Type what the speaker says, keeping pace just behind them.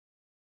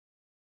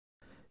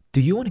Do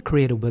you want to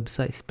create a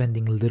website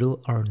spending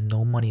little or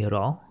no money at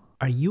all?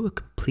 Are you a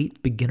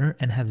complete beginner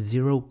and have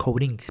zero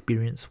coding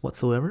experience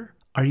whatsoever?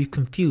 Are you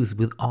confused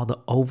with all the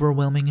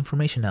overwhelming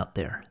information out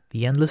there?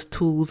 The endless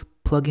tools,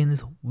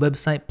 plugins,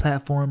 website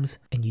platforms,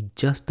 and you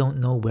just don't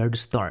know where to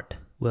start?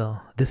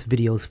 Well, this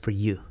video is for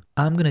you.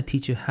 I'm going to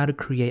teach you how to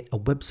create a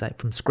website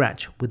from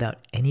scratch without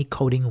any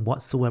coding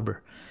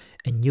whatsoever,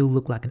 and you'll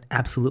look like an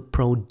absolute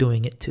pro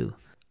doing it too.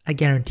 I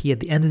guarantee at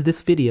the end of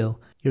this video,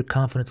 your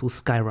confidence will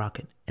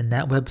skyrocket, and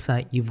that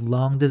website you've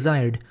long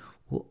desired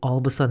will all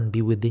of a sudden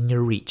be within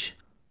your reach.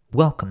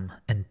 Welcome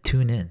and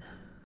tune in.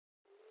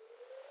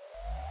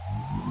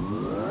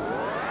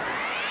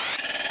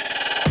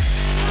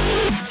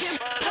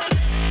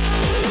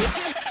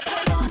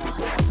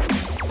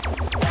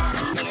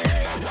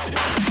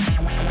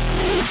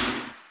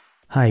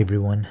 Hi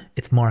everyone,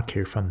 it's Mark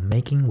here from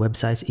Making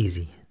Websites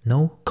Easy.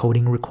 No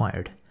coding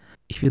required.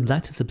 If you'd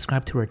like to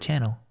subscribe to our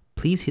channel,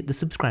 please hit the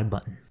subscribe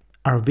button.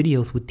 Our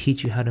videos will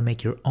teach you how to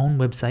make your own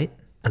website,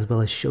 as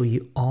well as show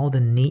you all the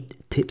neat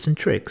tips and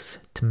tricks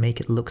to make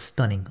it look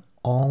stunning,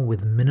 all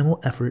with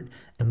minimal effort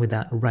and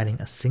without writing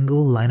a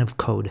single line of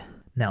code.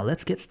 Now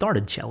let's get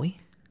started, shall we?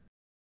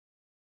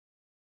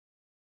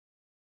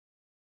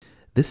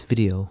 This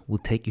video will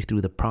take you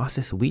through the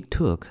process we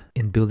took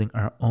in building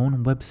our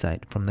own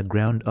website from the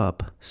ground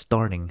up,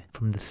 starting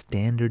from the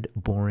standard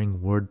boring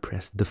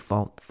WordPress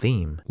default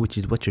theme, which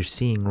is what you're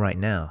seeing right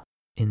now,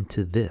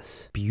 into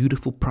this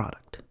beautiful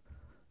product.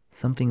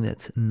 Something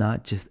that's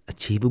not just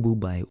achievable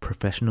by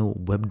professional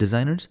web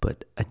designers,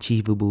 but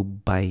achievable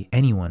by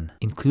anyone,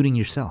 including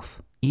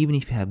yourself, even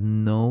if you have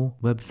no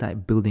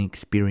website building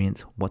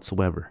experience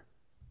whatsoever.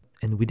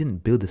 And we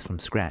didn't build this from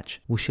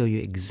scratch. We'll show you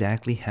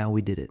exactly how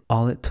we did it.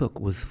 All it took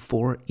was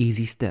 4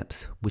 easy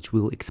steps, which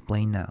we'll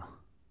explain now.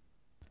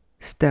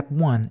 Step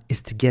 1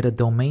 is to get a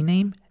domain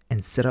name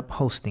and set up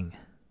hosting.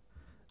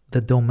 The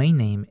domain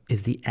name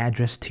is the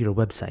address to your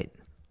website.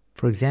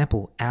 For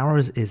example,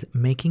 ours is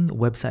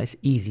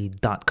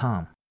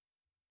makingwebsiteseasy.com.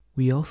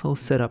 We also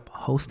set up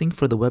hosting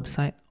for the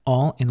website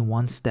all in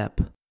one step.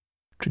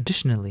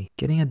 Traditionally,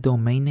 getting a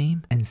domain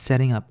name and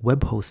setting up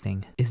web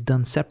hosting is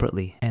done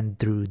separately and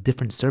through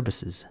different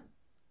services.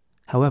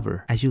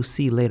 However, as you'll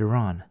see later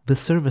on, the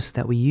service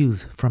that we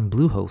use from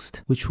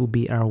Bluehost, which will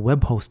be our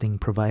web hosting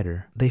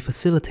provider, they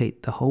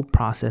facilitate the whole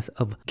process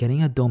of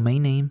getting a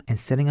domain name and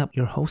setting up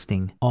your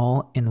hosting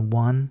all in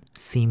one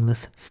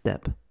seamless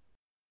step.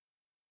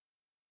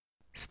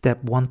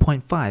 Step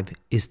 1.5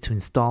 is to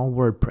install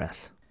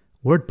WordPress.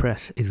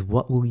 WordPress is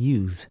what we'll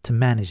use to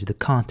manage the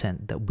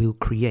content that we'll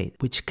create,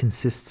 which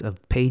consists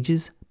of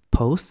pages,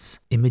 posts,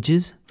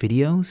 images,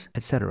 videos,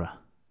 etc.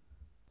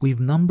 We've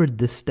numbered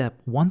this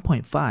step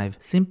 1.5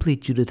 simply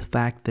due to the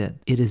fact that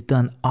it is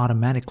done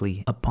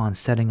automatically upon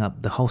setting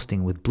up the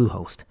hosting with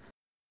Bluehost.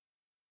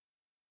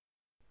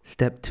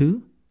 Step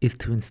 2 is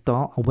to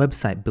install a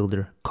website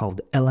builder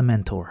called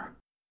Elementor.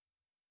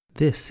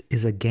 This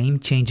is a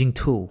game-changing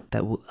tool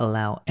that will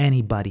allow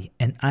anybody,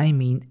 and I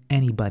mean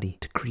anybody,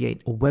 to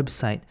create a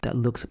website that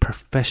looks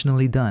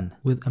professionally done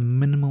with a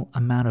minimal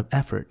amount of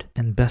effort,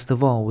 and best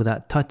of all,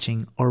 without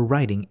touching or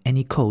writing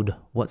any code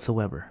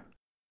whatsoever.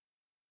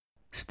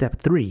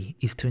 Step 3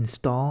 is to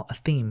install a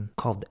theme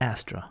called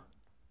Astra.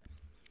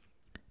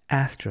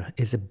 Astra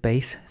is a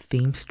base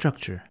theme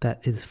structure that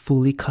is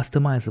fully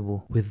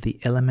customizable with the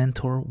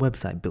Elementor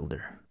website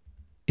builder.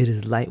 It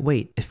is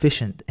lightweight,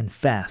 efficient, and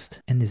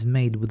fast, and is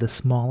made with a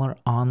smaller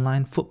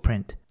online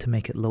footprint to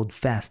make it load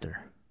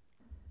faster.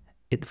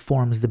 It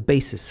forms the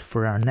basis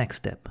for our next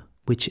step,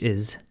 which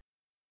is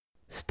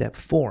Step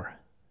 4.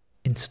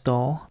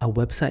 Install a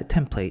website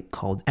template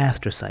called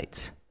Astra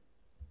Sites.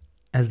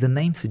 As the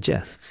name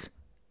suggests,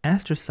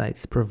 Astra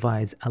Sites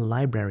provides a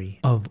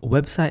library of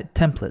website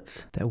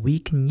templates that we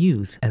can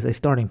use as a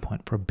starting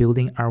point for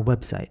building our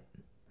website.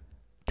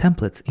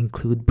 Templates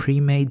include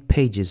pre-made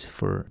pages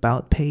for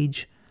About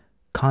page,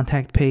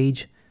 Contact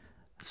page,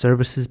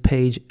 Services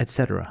page,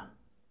 etc.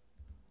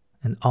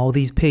 And all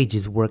these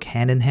pages work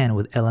hand in hand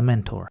with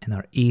Elementor and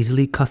are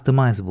easily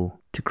customizable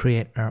to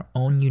create our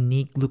own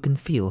unique look and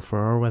feel for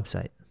our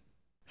website.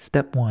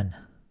 Step 1.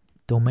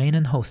 Domain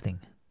and hosting.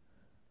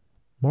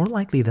 More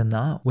likely than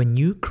not, when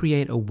you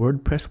create a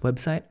WordPress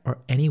website, or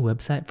any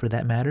website for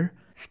that matter,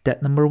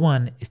 step number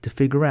 1 is to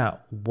figure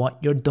out what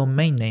your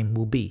domain name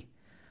will be.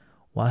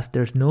 Whilst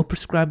there's no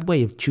prescribed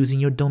way of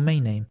choosing your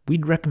domain name,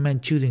 we'd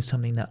recommend choosing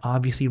something that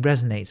obviously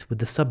resonates with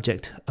the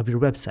subject of your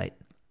website.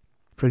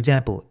 For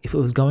example, if it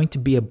was going to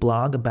be a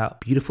blog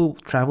about beautiful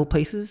travel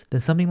places, then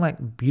something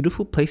like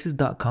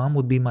beautifulplaces.com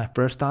would be my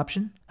first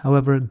option.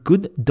 However,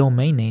 good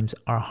domain names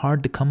are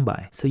hard to come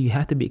by, so you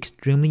have to be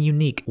extremely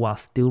unique while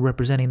still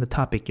representing the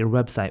topic your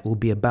website will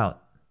be about.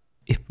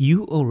 If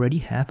you already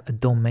have a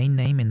domain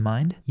name in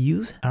mind,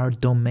 use our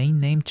domain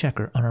name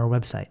checker on our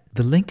website.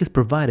 The link is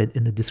provided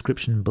in the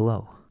description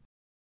below.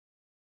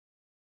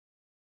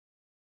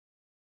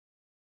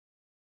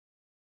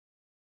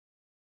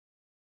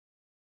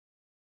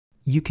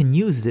 You can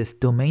use this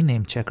domain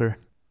name checker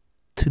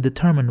to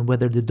determine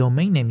whether the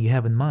domain name you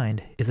have in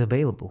mind is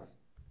available.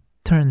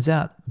 Turns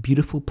out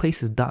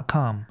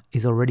beautifulplaces.com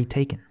is already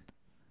taken.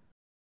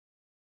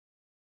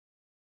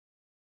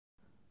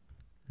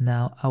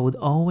 Now, I would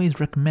always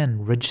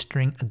recommend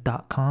registering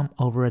a .com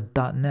over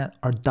a .net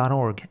or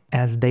 .org,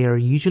 as they are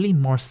usually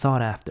more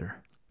sought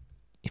after.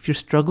 If you're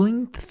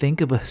struggling to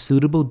think of a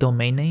suitable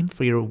domain name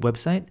for your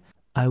website,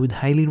 I would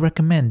highly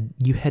recommend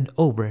you head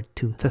over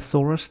to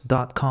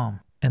thesaurus.com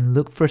and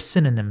look for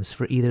synonyms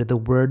for either the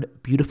word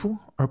beautiful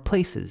or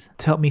places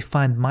to help me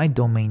find my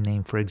domain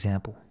name, for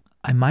example.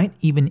 I might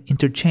even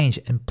interchange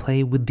and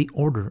play with the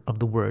order of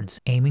the words,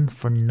 aiming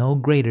for no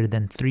greater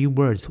than 3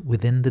 words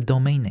within the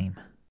domain name.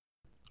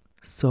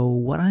 So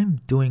what I'm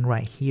doing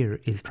right here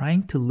is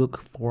trying to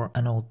look for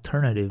an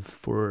alternative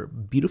for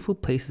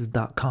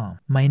beautifulplaces.com.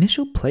 My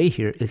initial play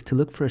here is to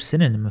look for a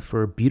synonym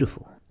for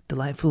beautiful.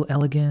 Delightful,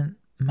 elegant,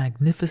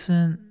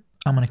 magnificent.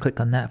 I'm going to click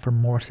on that for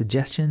more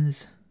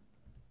suggestions.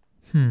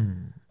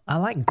 I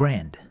like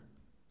grand.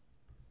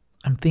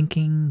 I'm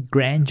thinking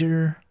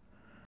grandeur.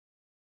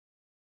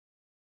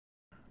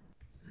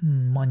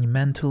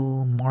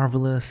 Monumental,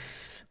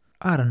 marvelous.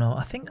 I don't know.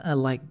 I think I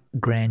like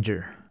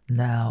grandeur.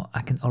 Now,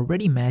 I can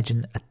already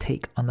imagine a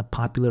take on the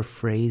popular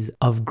phrase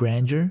of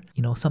grandeur,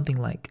 something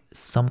like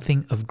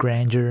something of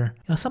grandeur,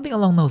 something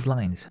along those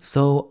lines.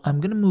 So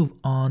I'm going to move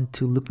on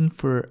to looking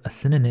for a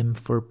synonym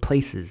for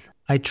places.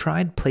 I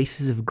tried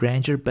places of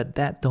grandeur, but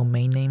that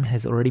domain name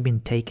has already been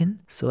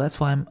taken. So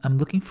that's why I'm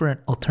looking for an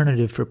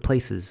alternative for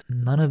places.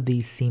 None of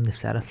these seem to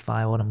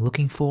satisfy what I'm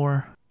looking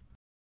for.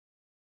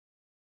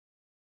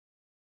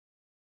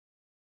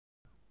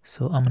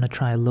 So I'm going to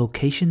try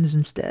locations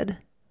instead.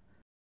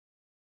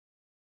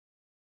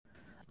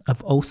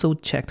 I've also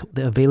checked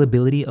the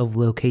availability of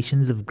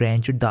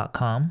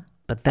locationsofgrandeur.com,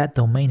 but that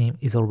domain name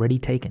is already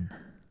taken.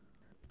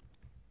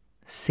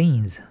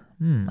 Scenes.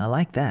 I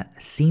like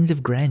that. Scenes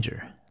of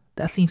grandeur.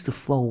 That seems to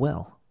flow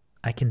well.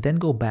 I can then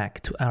go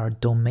back to our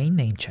domain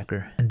name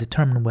checker and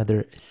determine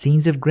whether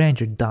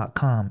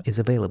scenesofgrandeur.com is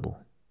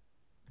available.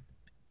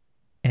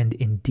 And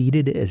indeed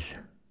it is.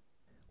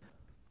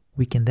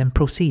 We can then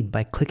proceed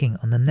by clicking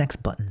on the next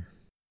button.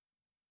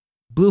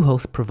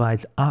 Bluehost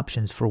provides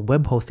options for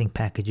web hosting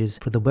packages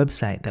for the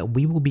website that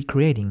we will be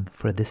creating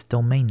for this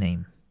domain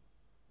name.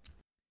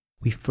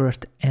 We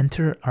first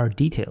enter our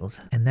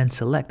details and then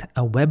select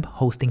a web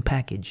hosting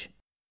package.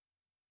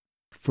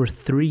 For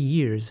 3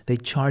 years, they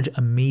charge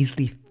a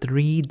measly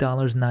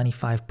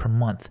 $3.95 per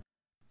month,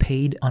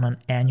 paid on an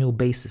annual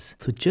basis,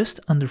 so just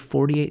under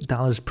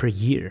 $48 per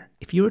year.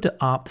 If you were to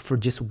opt for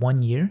just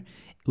 1 year,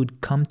 it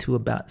would come to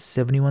about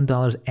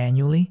 $71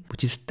 annually,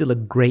 which is still a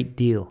great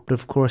deal. But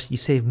of course, you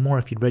save more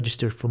if you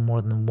register for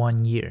more than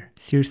 1 year.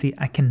 Seriously,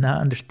 I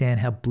cannot understand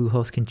how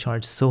Bluehost can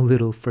charge so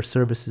little for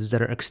services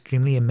that are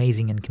extremely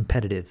amazing and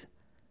competitive.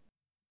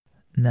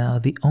 Now,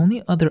 the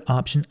only other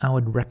option I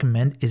would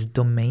recommend is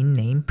domain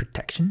name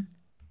protection.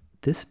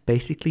 This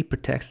basically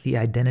protects the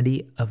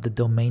identity of the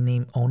domain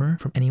name owner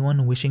from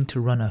anyone wishing to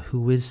run a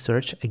Whois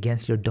search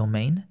against your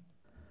domain.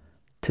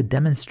 To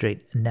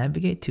demonstrate,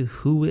 navigate to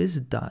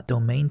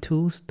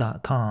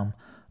whois.domaintools.com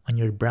on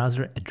your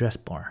browser address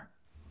bar.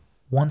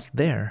 Once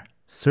there,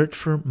 search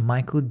for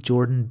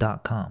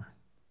michaeljordan.com.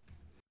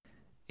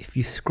 If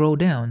you scroll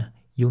down,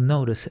 you'll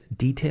notice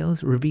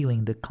details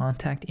revealing the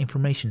contact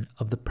information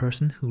of the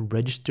person who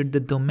registered the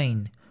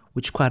domain,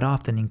 which quite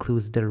often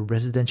includes their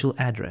residential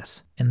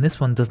address. And this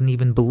one doesn't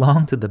even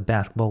belong to the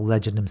basketball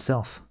legend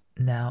himself.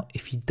 Now,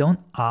 if you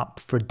don't opt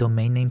for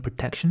domain name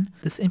protection,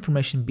 this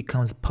information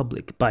becomes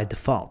public by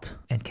default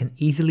and can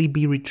easily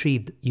be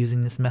retrieved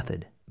using this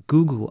method.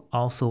 Google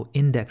also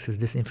indexes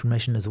this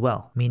information as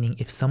well, meaning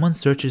if someone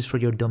searches for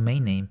your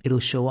domain name, it'll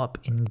show up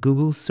in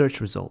Google's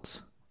search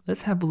results.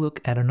 Let's have a look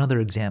at another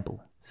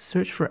example.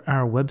 Search for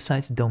our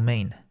website's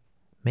domain,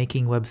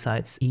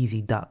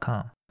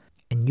 makingwebsiteseasy.com,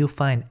 and you'll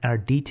find our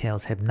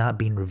details have not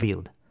been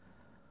revealed.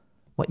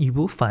 What you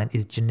will find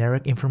is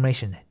generic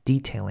information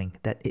detailing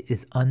that it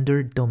is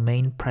under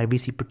domain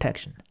privacy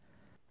protection.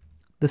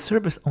 The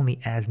service only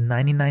adds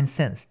 99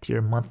 cents to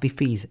your monthly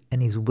fees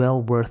and is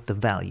well worth the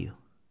value.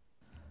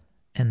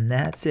 And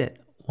that's it.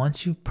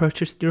 Once you've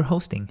purchased your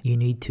hosting, you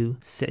need to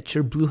set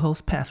your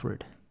Bluehost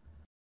password.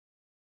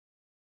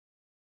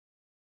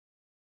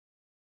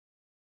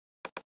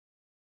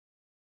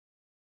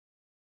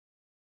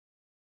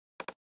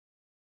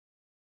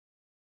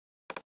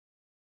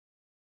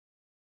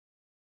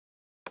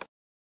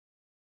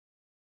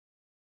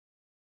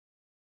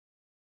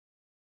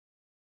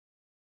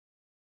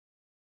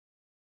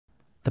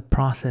 The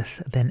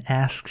process then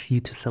asks you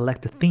to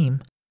select a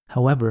theme.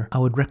 However, I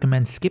would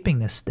recommend skipping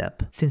this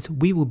step since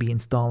we will be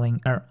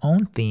installing our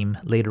own theme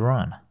later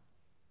on.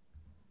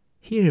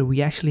 Here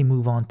we actually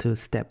move on to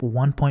step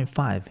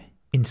 1.5,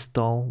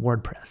 install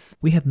WordPress.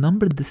 We have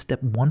numbered this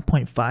step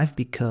 1.5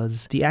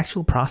 because the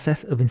actual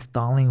process of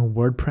installing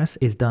WordPress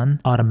is done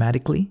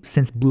automatically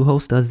since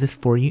Bluehost does this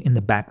for you in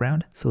the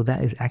background. So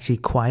that is actually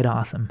quite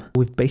awesome.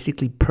 We've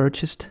basically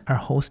purchased our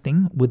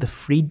hosting with a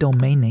free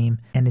domain name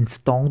and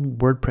installed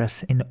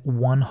WordPress in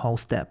one whole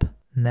step.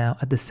 Now,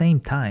 at the same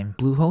time,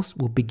 Bluehost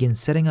will begin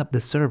setting up the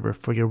server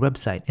for your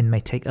website and may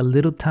take a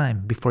little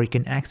time before you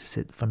can access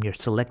it from your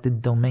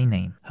selected domain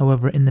name.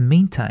 However, in the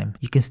meantime,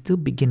 you can still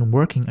begin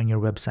working on your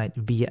website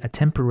via a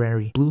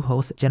temporary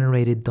Bluehost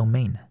generated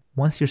domain.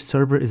 Once your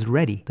server is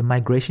ready, the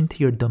migration to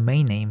your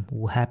domain name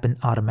will happen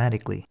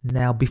automatically.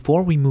 Now,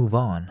 before we move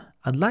on,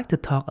 I'd like to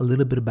talk a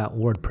little bit about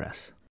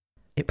WordPress.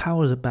 It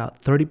powers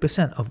about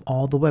 30% of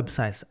all the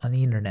websites on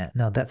the internet.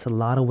 Now that's a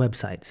lot of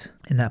websites,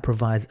 and that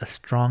provides a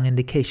strong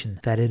indication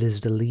that it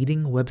is the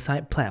leading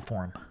website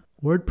platform.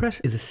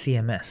 WordPress is a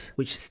CMS,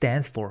 which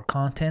stands for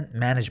Content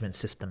Management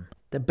System.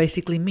 That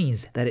basically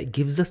means that it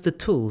gives us the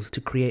tools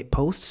to create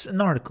posts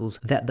and articles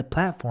that the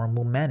platform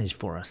will manage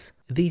for us.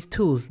 These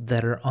tools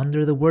that are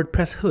under the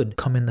WordPress hood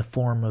come in the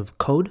form of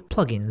code,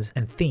 plugins,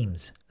 and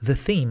themes. The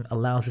theme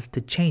allows us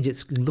to change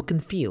its look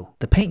and feel,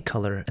 the paint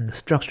color, and the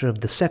structure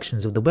of the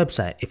sections of the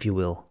website, if you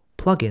will.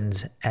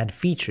 Plugins add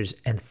features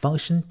and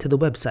function to the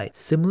website,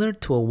 similar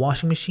to a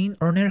washing machine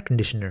or an air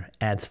conditioner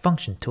adds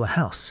function to a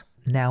house.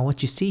 Now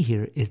what you see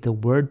here is the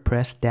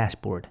WordPress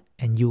dashboard,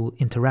 and you'll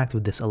interact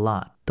with this a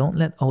lot. Don't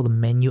let all the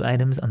menu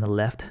items on the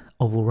left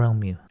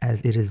overwhelm you,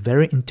 as it is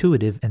very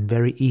intuitive and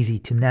very easy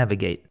to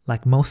navigate.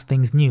 Like most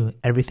things new,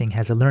 everything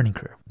has a learning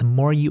curve. The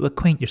more you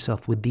acquaint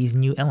yourself with these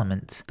new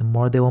elements, the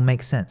more they will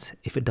make sense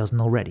if it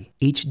doesn't already.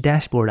 Each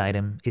dashboard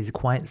item is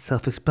quite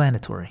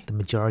self-explanatory the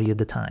majority of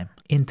the time.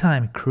 In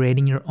time,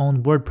 creating your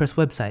own WordPress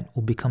website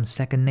will become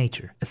second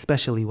nature,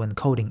 especially when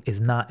coding is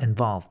not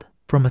involved.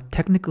 From a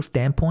technical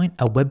standpoint,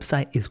 a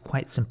website is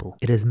quite simple.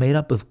 It is made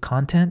up of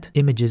content,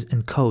 images,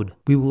 and code.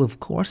 We will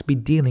of course be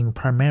dealing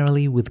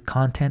primarily with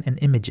content and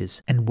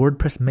images, and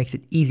WordPress makes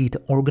it easy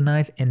to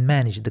organize and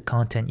manage the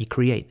content you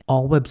create.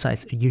 All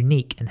websites are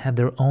unique and have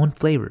their own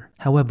flavor.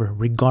 However,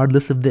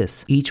 regardless of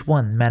this, each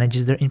one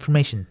manages their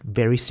information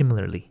very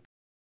similarly.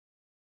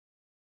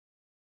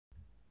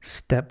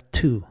 Step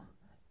 2.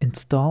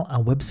 Install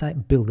a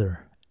website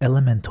builder,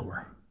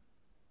 Elementor.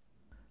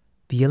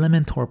 The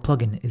Elementor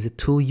plugin is a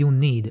tool you'll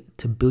need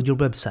to build your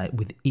website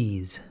with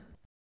ease.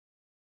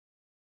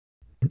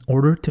 In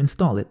order to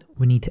install it,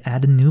 we need to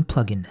add a new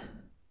plugin.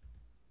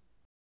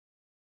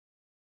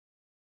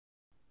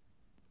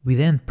 We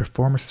then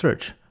perform a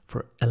search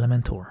for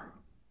Elementor.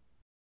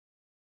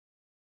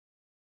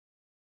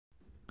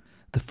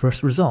 The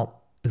first result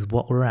is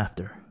what we're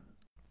after.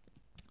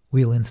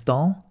 We'll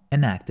install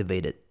and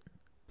activate it.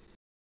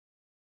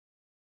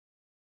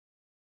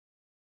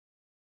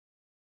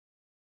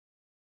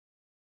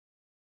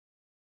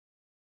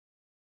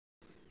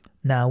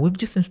 Now we've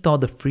just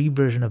installed the free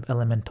version of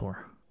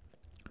Elementor.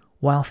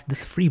 Whilst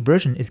this free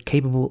version is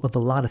capable of a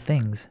lot of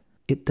things,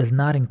 it does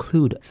not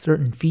include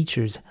certain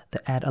features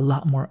that add a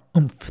lot more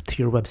oomph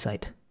to your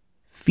website.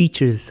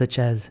 Features such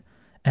as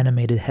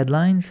animated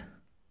headlines,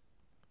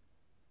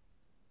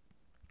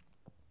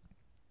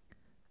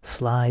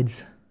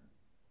 slides,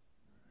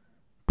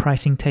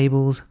 pricing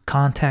tables,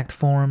 contact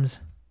forms,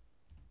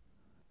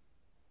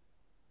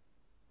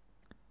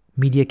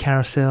 media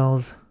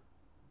carousels,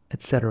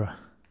 etc.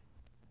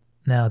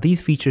 Now,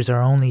 these features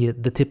are only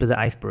at the tip of the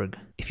iceberg.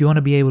 If you want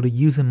to be able to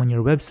use them on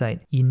your website,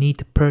 you need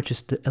to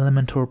purchase the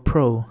Elementor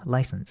Pro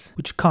license,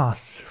 which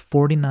costs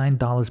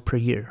 $49 per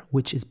year,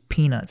 which is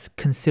peanuts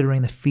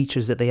considering the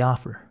features that they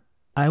offer.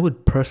 I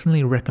would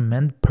personally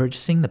recommend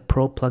purchasing the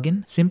Pro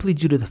plugin simply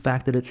due to the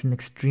fact that it's an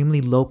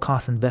extremely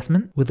low-cost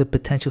investment with the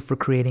potential for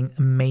creating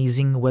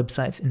amazing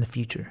websites in the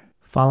future.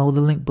 Follow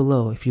the link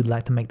below if you'd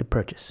like to make the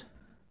purchase.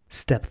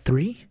 Step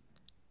 3.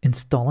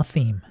 Install a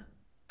theme,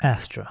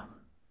 Astra.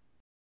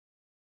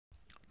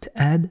 To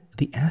add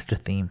the Astra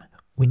theme,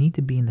 we need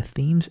to be in the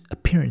Themes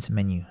Appearance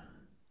menu.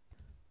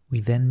 We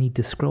then need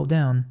to scroll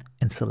down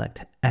and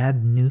select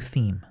Add New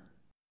Theme.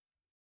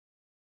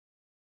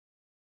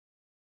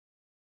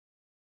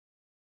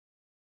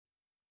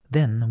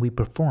 Then we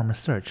perform a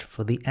search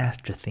for the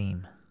Astra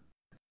theme,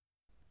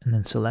 and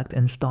then select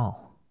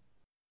Install.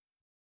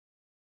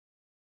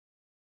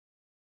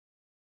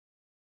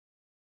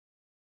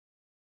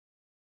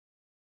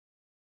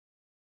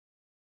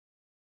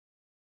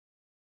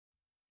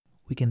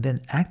 We can then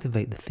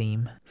activate the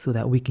theme so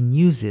that we can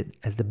use it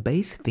as the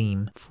base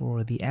theme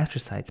for the Astra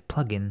Sites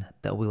plugin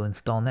that we'll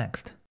install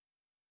next.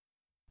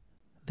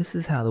 This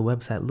is how the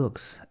website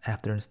looks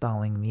after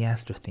installing the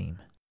Astra theme.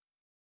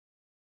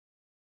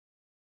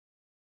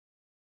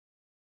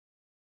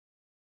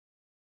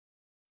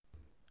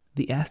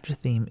 The Astra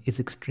theme is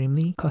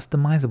extremely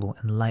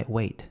customizable and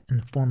lightweight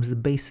and forms the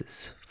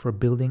basis for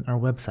building our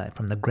website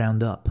from the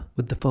ground up,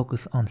 with the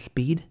focus on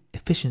speed,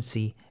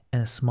 efficiency,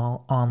 and a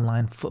small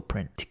online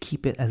footprint to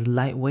keep it as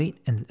lightweight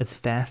and as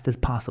fast as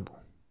possible.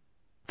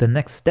 The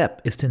next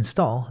step is to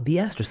install the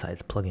Astra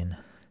Sites plugin.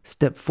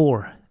 Step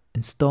 4.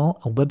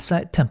 Install a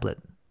website template,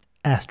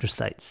 Astra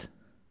Sites.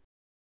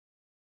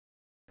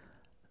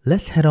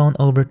 Let's head on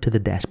over to the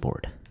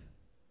dashboard.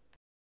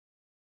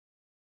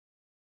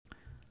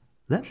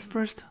 Let's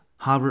first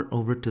hover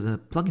over to the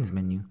Plugins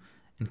menu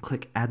and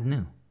click Add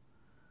New.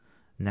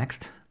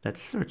 Next,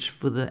 let's search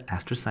for the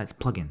Astra Sites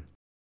plugin.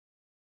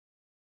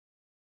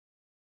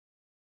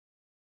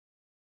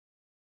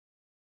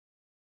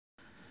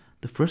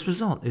 The first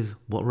result is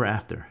what we're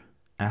after,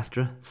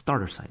 Astra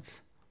starter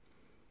sites.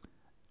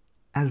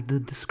 As the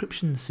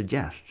description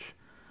suggests,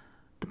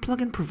 the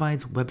plugin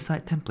provides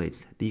website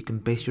templates that you can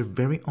base your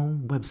very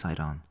own website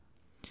on.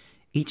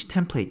 Each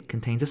template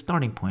contains a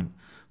starting point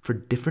for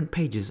different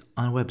pages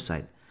on a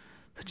website,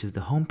 such as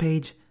the home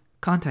page,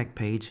 contact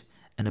page,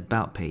 and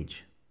about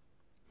page.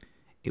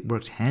 It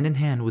works hand in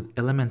hand with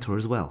Elementor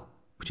as well,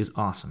 which is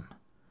awesome.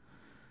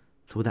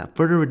 So without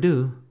further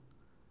ado,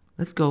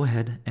 let's go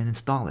ahead and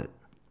install it.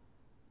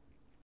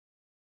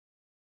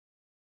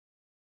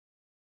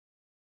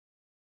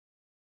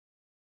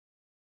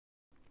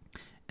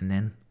 And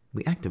then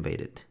we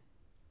activate it.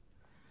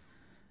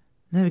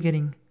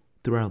 Navigating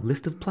through our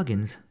list of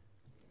plugins,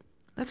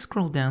 let's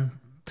scroll down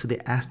to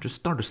the Astra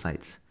starter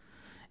sites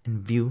and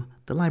view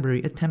the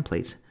library of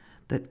templates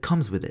that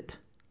comes with it.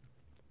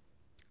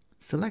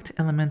 Select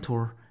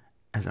Elementor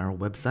as our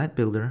website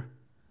builder,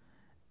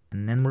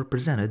 and then we're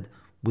presented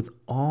with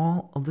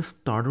all of the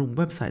starter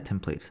website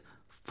templates,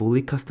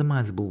 fully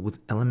customizable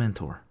with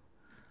Elementor.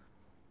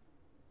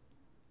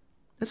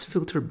 Let's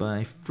filter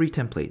by free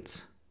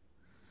templates,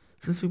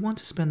 since we want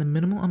to spend a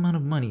minimal amount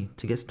of money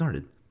to get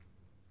started.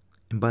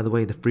 And by the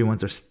way, the free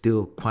ones are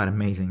still quite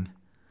amazing.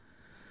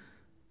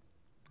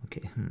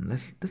 Okay,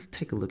 let's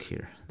take a look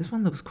here. This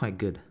one looks quite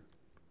good.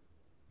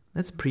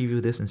 Let's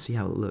preview this and see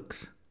how it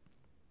looks.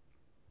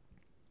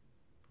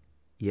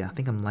 Yeah, I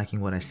think I'm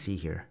liking what I see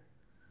here.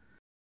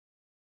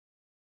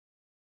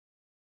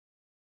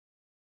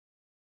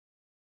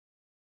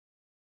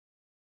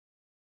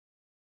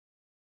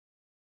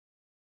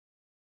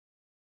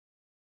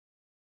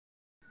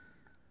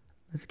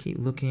 Let's keep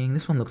looking.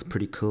 This one looks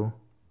pretty cool.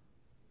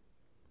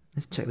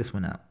 Let's check this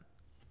one out.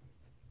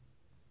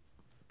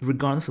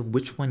 Regardless of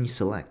which one you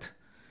select,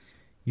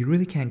 you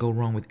really can't go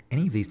wrong with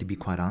any of these, to be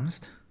quite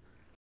honest.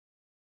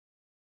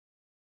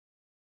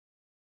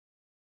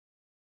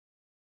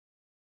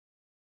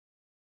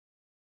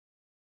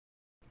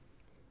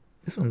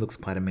 This one looks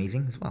quite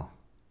amazing as well.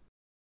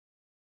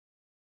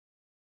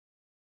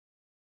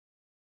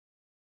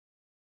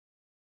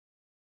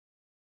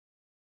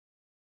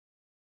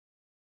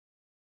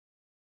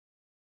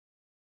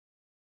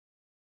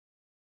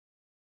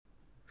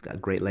 It's got a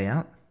great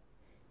layout.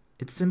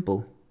 It's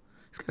simple.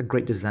 It's got a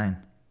great design.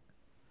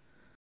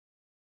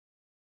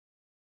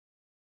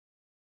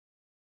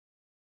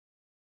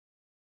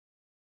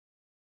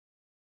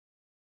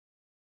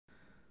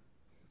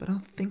 But I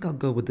think I'll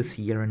go with the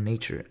Sierra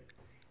Nature,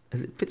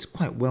 as it fits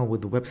quite well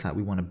with the website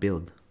we want to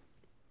build.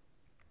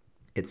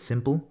 It's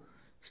simple,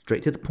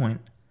 straight to the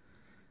point,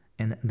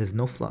 and there's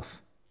no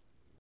fluff.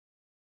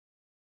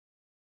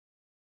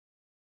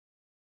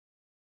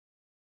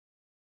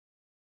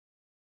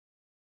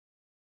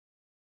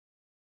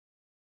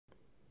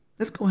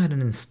 Let's go ahead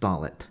and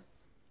install it.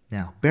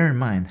 Now, bear in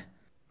mind,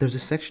 there's a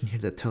section here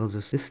that tells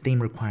us this theme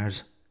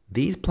requires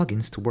these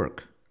plugins to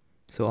work.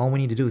 So all we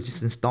need to do is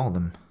just install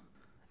them.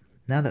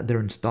 Now that they're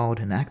installed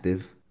and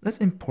active, let's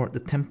import the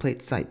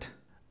template site.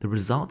 The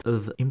result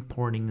of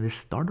importing this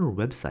starter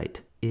website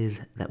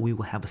is that we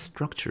will have a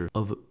structure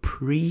of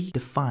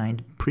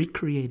pre-defined,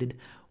 pre-created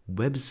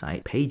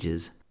website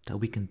pages that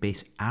we can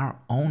base our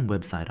own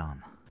website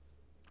on.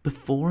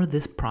 Before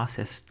this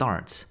process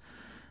starts,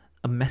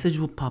 a message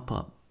will pop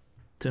up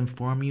to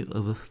inform you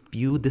of a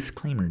few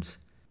disclaimers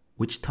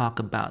which talk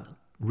about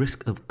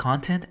risk of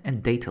content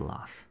and data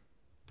loss.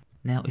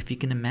 Now, if you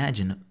can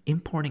imagine,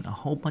 importing a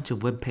whole bunch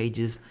of web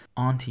pages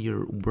onto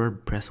your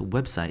WordPress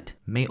website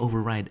may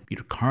override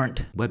your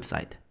current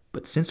website.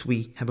 But since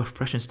we have a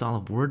fresh install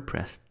of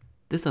WordPress,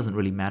 this doesn't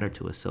really matter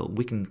to us, so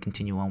we can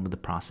continue on with the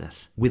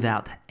process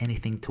without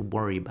anything to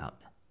worry about.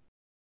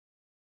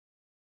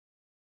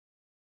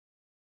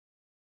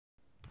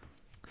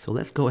 So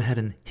let's go ahead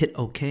and hit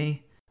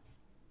OK.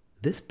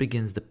 This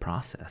begins the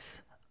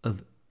process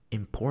of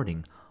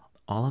importing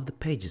all of the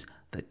pages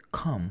that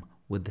come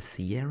with the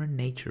Sierra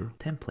Nature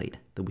template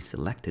that we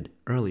selected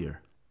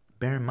earlier.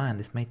 Bear in mind,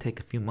 this may take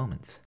a few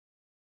moments.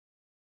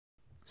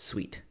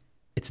 Sweet,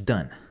 it's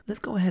done. Let's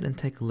go ahead and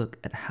take a look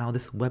at how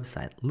this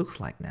website looks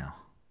like now.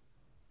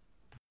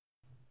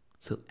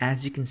 So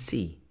as you can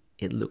see,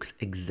 it looks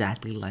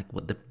exactly like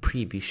what the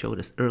preview showed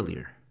us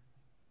earlier.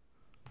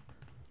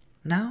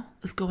 Now,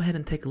 let's go ahead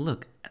and take a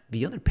look at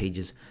the other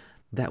pages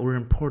that were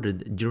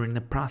imported during the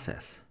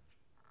process.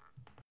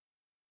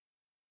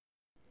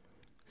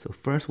 So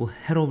first we'll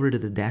head over to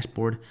the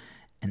dashboard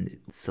and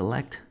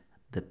select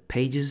the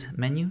Pages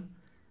menu.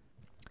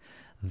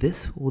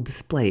 This will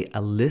display a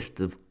list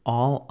of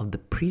all of the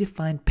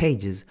predefined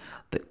pages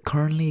that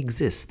currently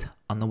exist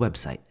on the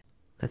website.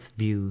 Let's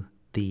view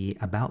the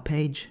About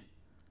page.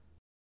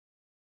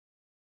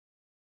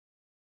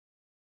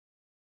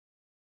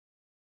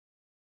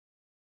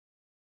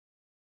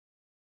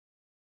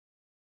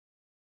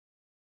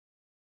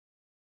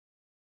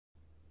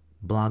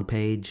 Blog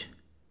page.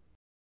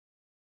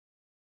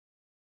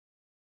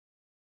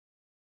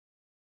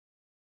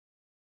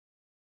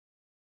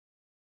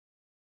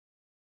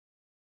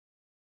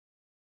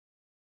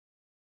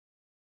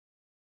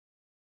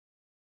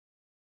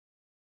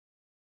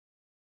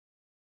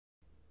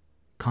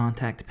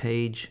 contact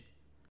page,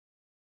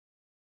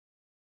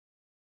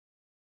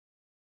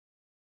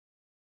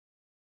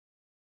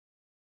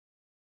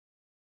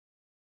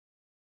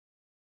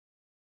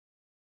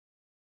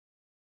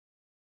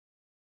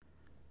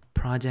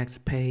 projects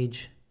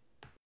page,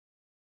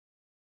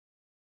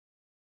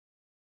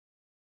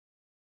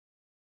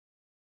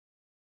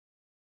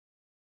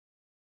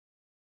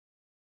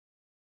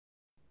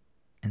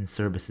 and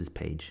services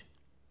page.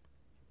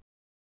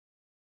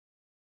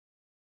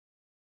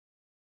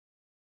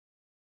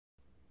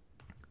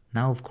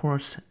 Now, of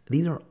course,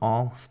 these are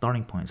all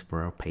starting points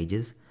for our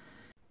pages,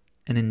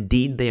 and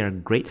indeed they are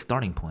great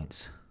starting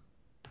points.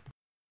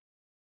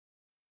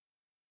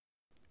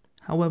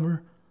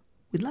 However,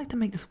 we'd like to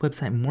make this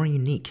website more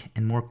unique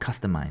and more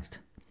customized.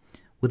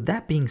 With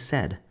that being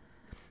said,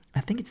 I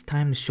think it's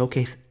time to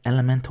showcase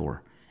Elementor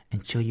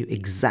and show you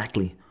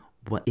exactly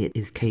what it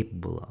is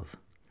capable of.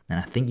 And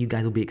I think you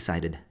guys will be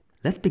excited.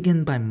 Let's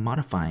begin by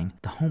modifying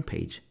the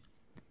homepage.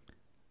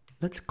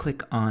 Let's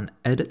click on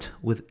Edit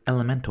with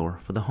Elementor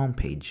for the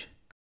homepage.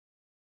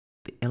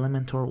 The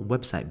Elementor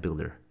website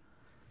builder.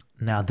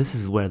 Now this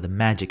is where the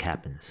magic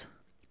happens.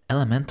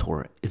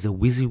 Elementor is a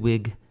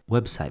WYSIWYG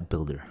website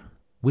builder.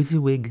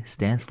 WYSIWYG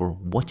stands for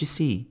what you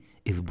see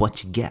is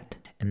what you get.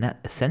 And that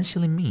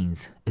essentially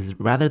means is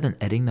rather than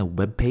editing the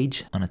web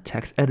page on a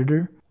text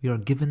editor, we are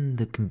given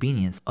the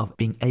convenience of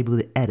being able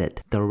to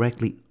edit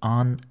directly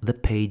on the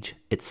page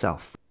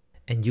itself.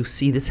 And you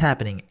see this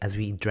happening as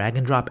we drag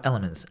and drop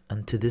elements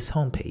onto this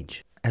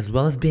homepage, as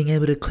well as being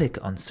able to click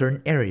on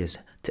certain areas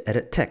to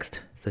edit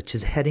text, such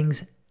as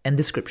headings and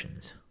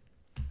descriptions.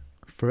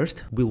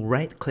 First, we'll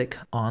right-click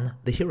on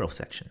the hero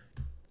section,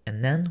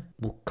 and then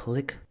we'll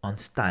click on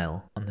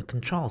Style on the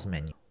Controls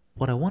menu.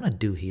 What I want to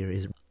do here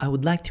is I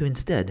would like to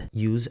instead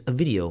use a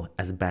video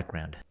as a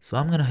background. So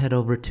I'm going to head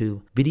over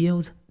to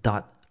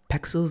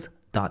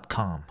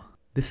videos.pexels.com.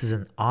 This is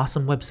an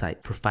awesome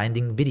website for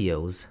finding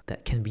videos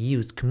that can be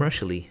used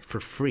commercially for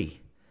free.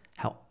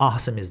 How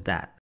awesome is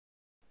that?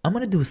 I'm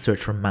going to do a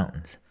search for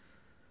mountains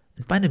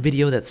and find a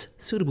video that's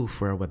suitable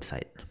for our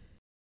website.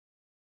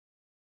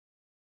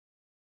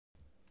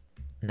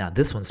 Now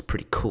this one's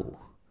pretty cool.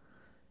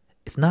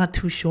 It's not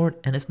too short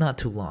and it's not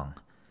too long.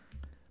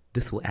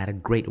 This will add a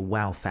great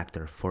wow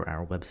factor for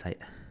our website.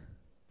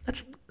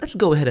 Let's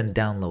go ahead and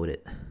download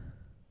it.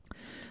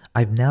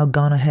 I've now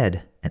gone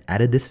ahead and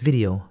added this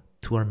video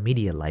to our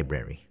media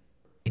library.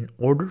 In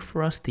order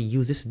for us to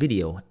use this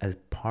video as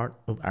part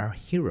of our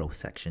hero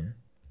section,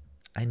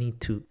 I need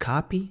to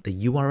copy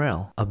the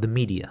URL of the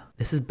media.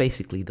 This is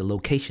basically the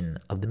location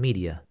of the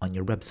media on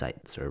your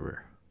website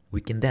server.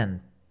 We can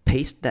then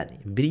paste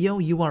that video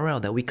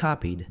URL that we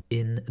copied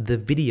in the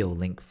video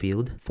link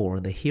field for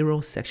the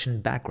hero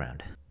section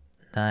background.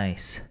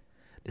 Nice.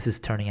 This is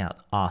turning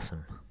out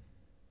awesome.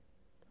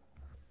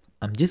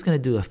 I'm just going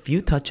to do a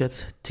few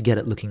touch-ups to get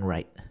it looking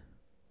right.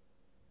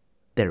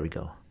 There we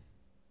go.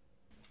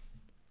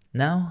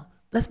 Now,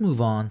 let's move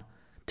on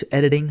to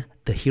editing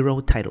the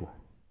hero title.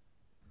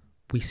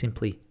 We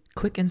simply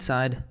click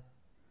inside,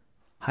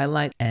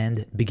 highlight,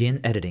 and begin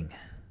editing.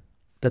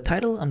 The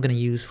title I'm going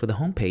to use for the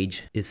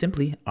homepage is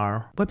simply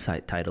our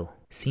website title,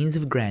 Scenes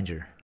of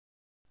Grandeur.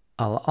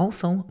 I'll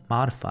also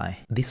modify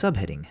the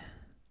subheading.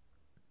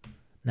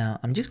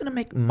 Now, I'm just going to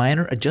make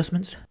minor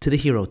adjustments to the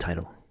hero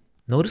title.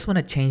 Notice when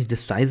I change the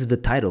size of the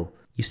title,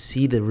 you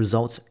see the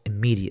results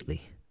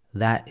immediately.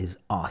 That is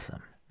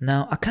awesome.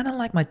 Now, I kind of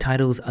like my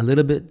titles a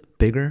little bit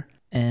bigger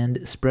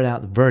and spread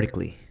out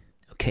vertically.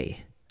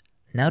 Okay,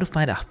 now to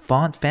find a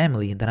font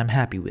family that I'm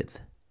happy with.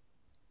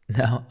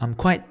 Now, I'm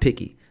quite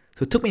picky,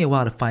 so it took me a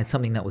while to find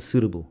something that was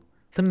suitable,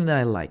 something that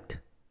I liked.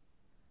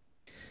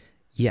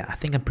 Yeah, I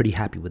think I'm pretty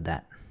happy with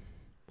that.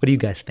 What do you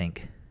guys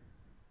think?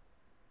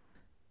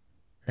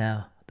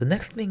 Now, the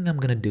next thing I'm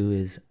going to do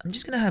is I'm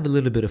just going to have a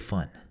little bit of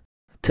fun.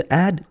 To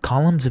add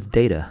columns of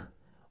data,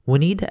 we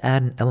need to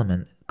add an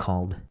element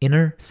called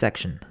inner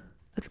section.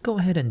 Let's go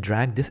ahead and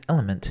drag this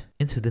element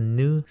into the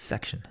new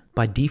section.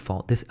 By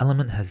default, this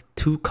element has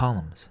 2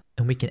 columns,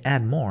 and we can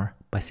add more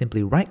by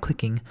simply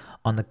right-clicking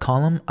on the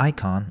column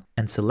icon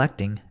and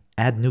selecting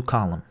Add New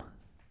Column.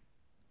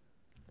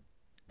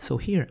 So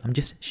here, I'm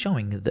just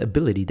showing the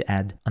ability to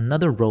add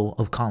another row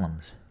of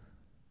columns.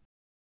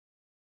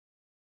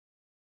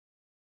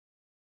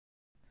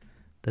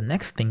 The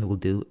next thing we'll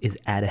do is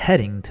add a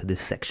heading to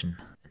this section.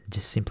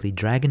 Just simply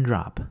drag and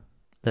drop.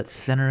 Let's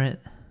center it,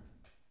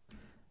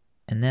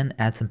 and then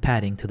add some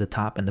padding to the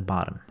top and the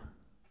bottom.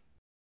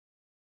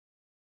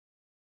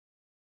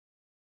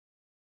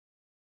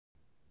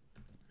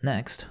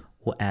 Next,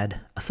 we'll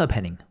add a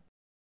subheading.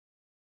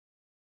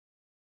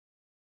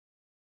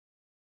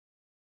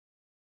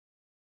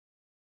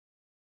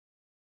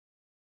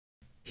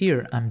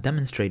 Here, I'm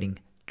demonstrating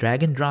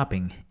drag and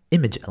dropping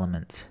image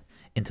elements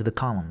into the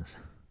columns.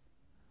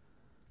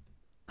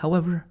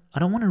 However, I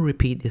don't want to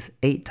repeat this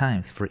 8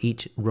 times for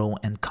each row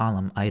and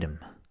column item.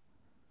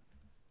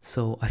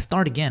 So I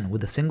start again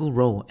with a single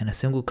row and a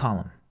single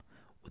column,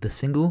 with a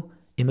single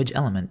image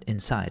element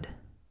inside.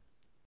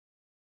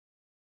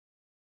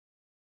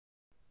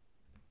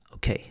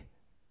 Okay,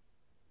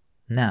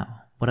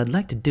 Now, what I'd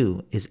like to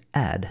do is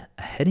add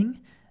a heading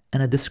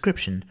and a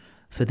description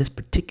for this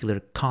particular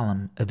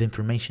column of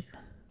information.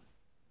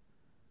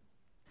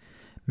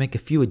 Make a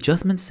few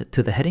adjustments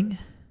to the heading.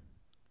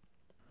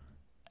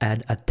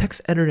 Add a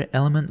text editor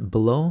element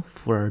below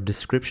for our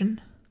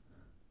description.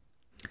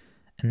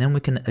 And then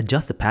we can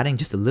adjust the padding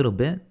just a little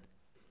bit,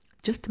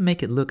 just to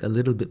make it look a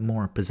little bit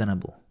more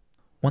presentable.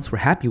 Once we're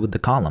happy with the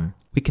column,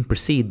 we can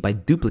proceed by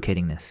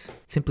duplicating this,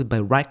 simply by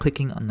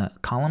right-clicking on the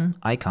column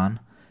icon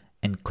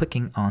and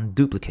clicking on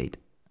Duplicate.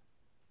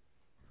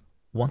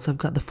 Once I've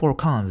got the 4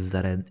 columns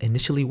that I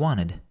initially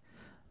wanted,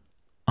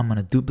 I'm going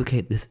to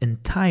duplicate this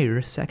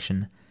entire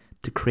section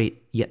to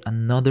create yet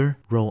another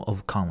row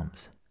of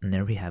columns. And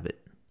there we have it.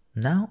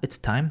 Now it's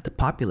time to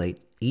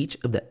populate each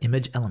of the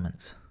image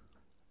elements.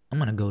 I'm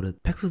going to go to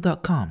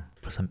pexels.com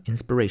for some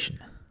inspiration.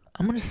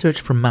 I'm going to search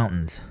for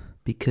mountains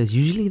because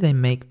usually they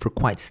make for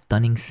quite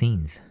stunning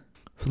scenes.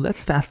 So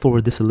let's fast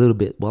forward this a little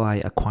bit while I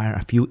acquire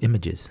a few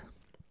images.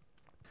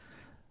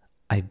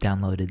 I've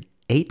downloaded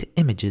 8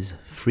 images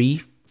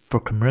free for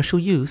commercial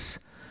use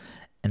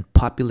and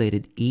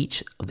populated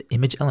each of the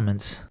image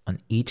elements on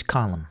each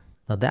column.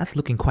 Now that's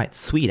looking quite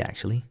sweet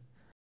actually.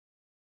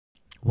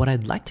 What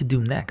I'd like to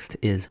do next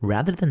is,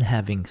 rather than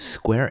having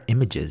square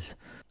images,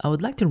 I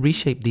would like to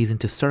reshape these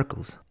into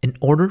circles. In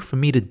order for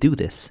me to do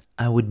this,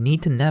 I would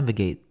need to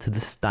navigate to the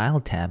Style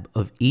tab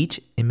of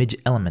each image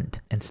element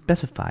and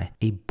specify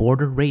a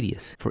border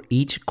radius for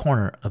each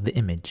corner of the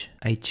image.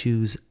 I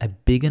choose a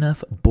big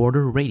enough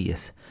border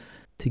radius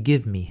to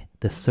give me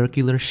the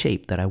circular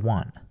shape that I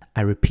want.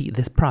 I repeat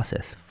this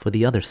process for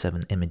the other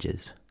 7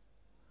 images.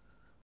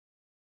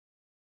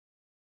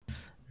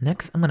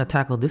 Next, I'm going to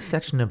tackle this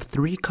section of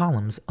 3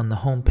 columns on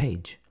the home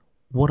page.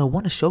 What I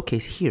want to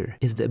showcase here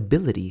is the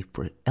ability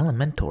for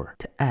Elementor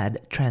to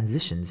add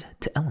transitions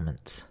to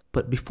elements.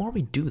 But before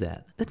we do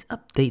that, let's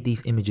update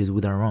these images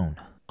with our own.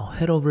 I'll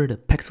head over to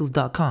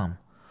pexels.com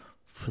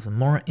for some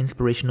more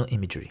inspirational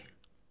imagery.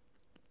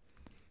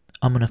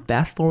 I'm going to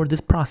fast forward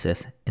this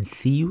process and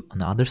see you on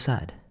the other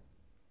side.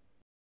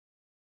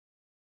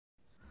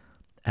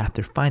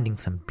 After finding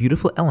some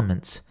beautiful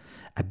elements,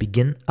 I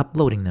begin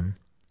uploading them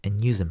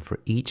and use them for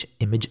each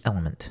image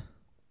element.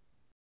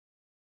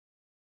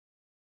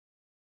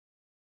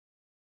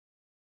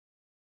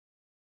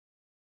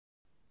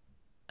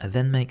 I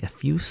then make a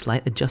few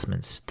slight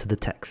adjustments to the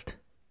text.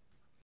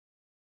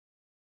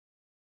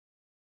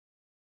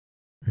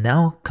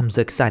 Now comes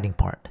the exciting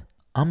part.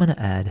 I'm going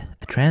to add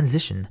a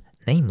transition,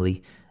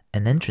 namely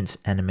an entrance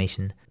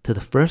animation, to the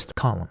first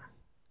column.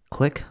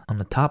 Click on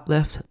the top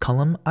left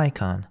column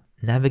icon,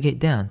 navigate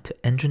down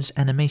to entrance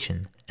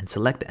animation, and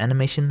select the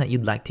animation that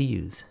you'd like to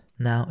use.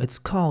 Now it's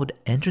called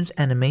entrance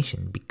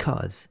animation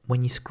because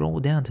when you scroll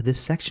down to this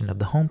section of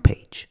the home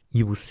page,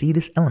 you will see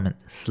this element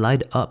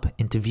slide up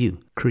into view,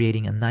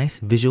 creating a nice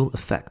visual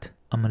effect.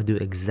 I'm going to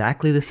do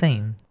exactly the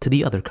same to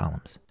the other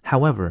columns.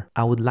 However,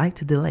 I would like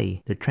to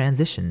delay the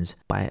transitions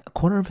by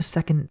 1/4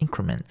 second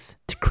increments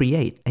to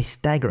create a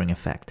staggering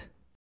effect.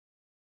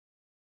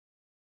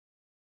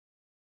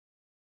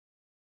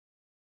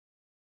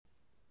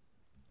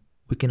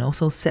 We can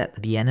also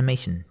set the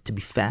animation to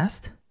be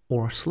fast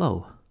or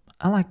slow.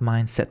 I like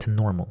mine set to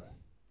normal.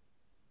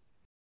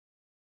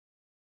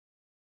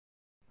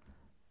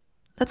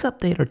 Let's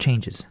update our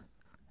changes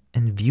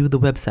and view the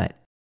website.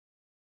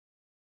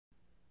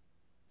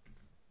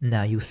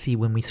 Now you'll see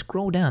when we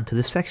scroll down to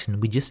the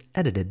section we just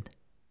edited,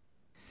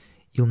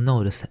 you'll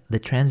notice the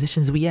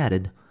transitions we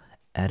added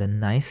add a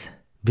nice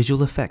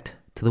visual effect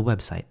to the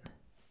website.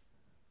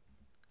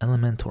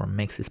 Elementor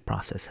makes this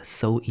process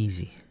so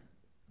easy.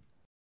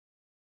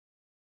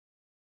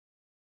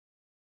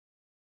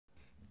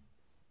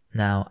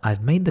 Now,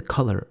 I've made the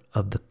color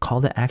of the call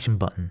to action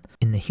button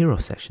in the hero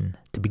section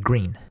to be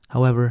green.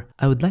 However,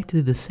 I would like to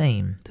do the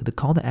same to the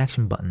call to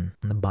action button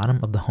on the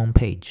bottom of the home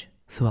page.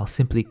 So I'll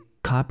simply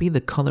copy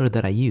the color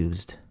that I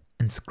used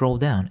and scroll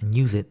down and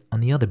use it on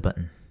the other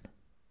button.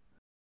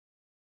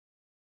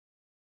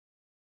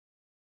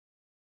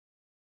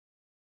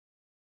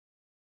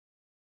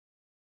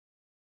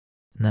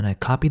 And then I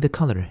copy the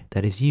color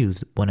that is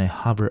used when I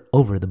hover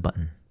over the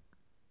button.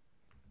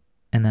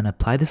 And then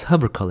apply this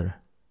hover color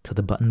to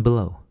the button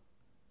below.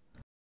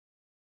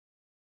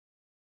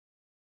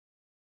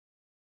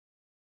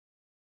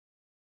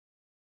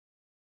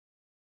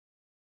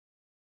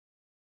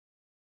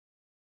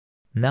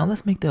 Now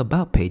let's make the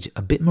About page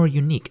a bit more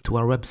unique to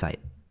our website.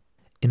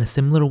 In a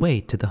similar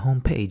way to the home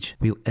page,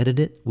 we'll edit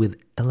it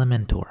with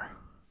Elementor.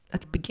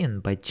 Let's begin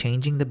by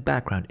changing the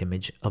background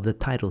image of the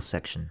title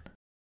section.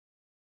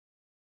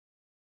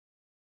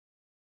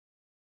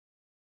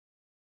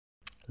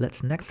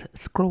 Let's next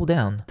scroll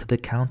down to the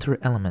counter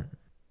element.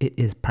 It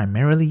is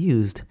primarily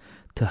used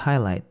to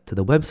highlight to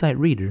the website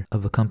reader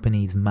of a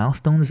company's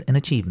milestones and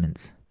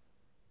achievements.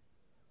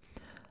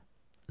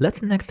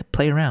 Let's next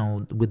play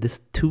around with this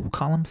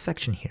 2-column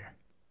section here.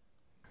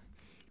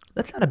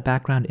 Let's add a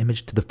background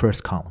image to the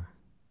first column.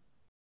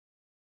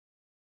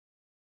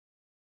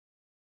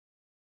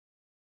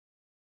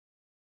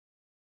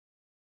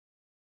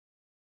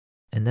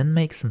 and then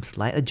make some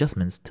slight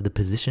adjustments to the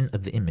position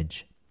of the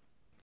image.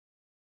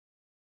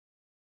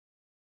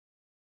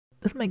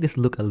 Let's make this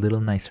look a little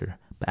nicer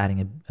by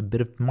adding a bit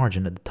of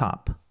margin at the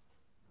top.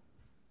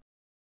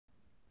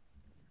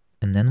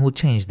 And then we'll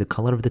change the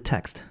color of the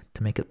text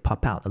to make it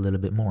pop out a little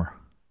bit more.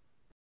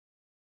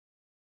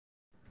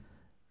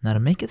 Now to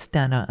make it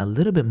stand out a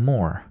little bit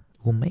more,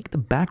 we'll make the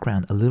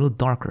background a little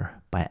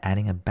darker by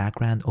adding a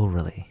background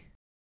overlay.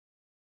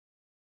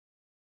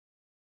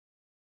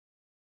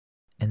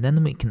 And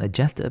then we can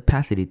adjust the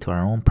opacity to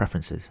our own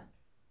preferences.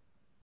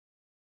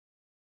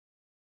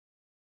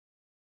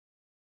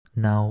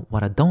 Now,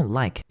 what I don't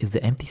like is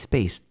the empty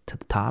space to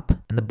the top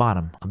and the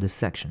bottom of this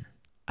section.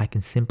 I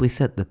can simply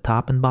set the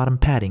top and bottom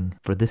padding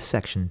for this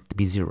section to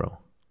be 0.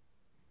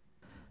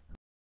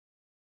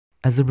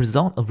 As a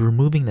result of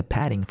removing the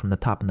padding from the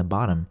top and the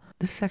bottom,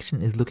 this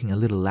section is looking a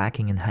little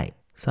lacking in height.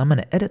 So I'm going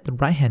to edit the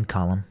right-hand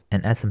column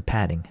and add some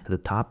padding to the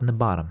top and the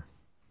bottom.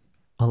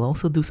 I'll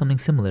also do something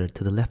similar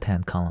to the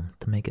left-hand column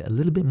to make it a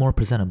little bit more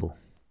presentable.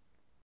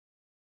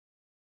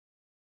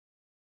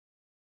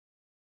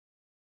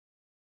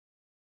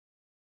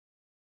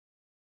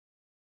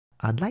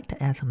 I'd like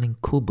to add something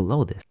cool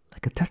below this,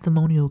 like a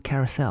testimonial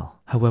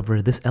carousel.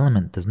 However, this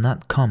element does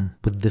not come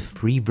with the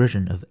free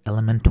version of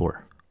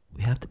Elementor.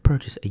 We have to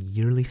purchase a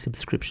yearly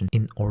subscription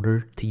in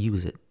order to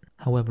use it.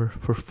 However,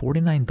 for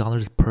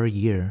 $49 per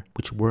year,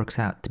 which works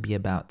out to be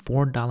about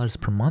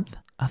 $4 per month,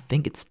 I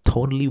think it's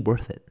totally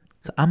worth it.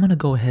 So I'm gonna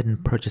go ahead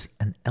and purchase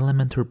an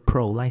Elementor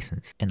Pro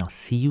license, and I'll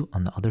see you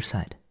on the other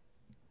side.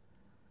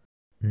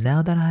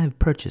 Now that I have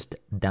purchased,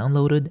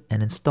 downloaded,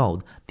 and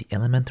installed the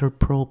Elementor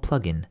Pro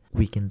plugin,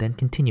 we can then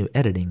continue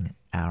editing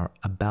our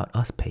About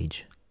Us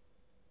page.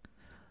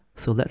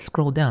 So let's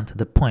scroll down to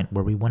the point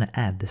where we want to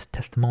add this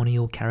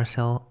testimonial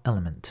carousel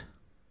element.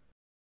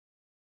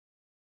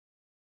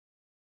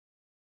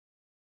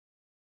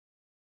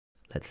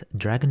 Let's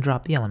drag and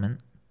drop the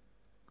element.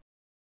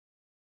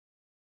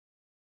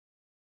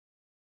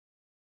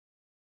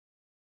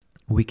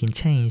 We can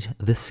change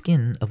the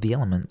skin of the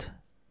element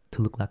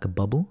to look like a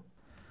bubble.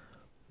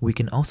 We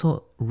can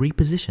also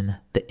reposition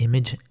the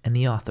image and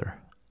the author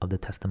of the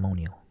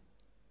testimonial.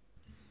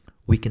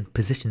 We can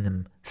position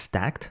them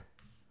stacked,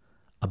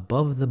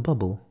 above the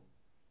bubble,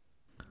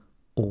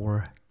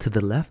 or to the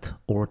left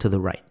or to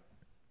the right.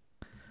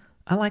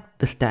 I like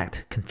the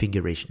stacked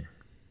configuration.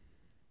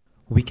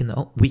 We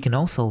can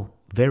also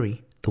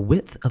vary the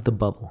width of the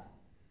bubble.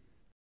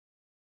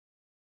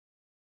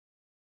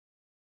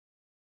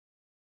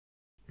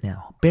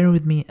 Now, bear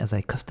with me as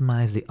I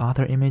customize the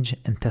author image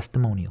and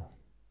testimonial.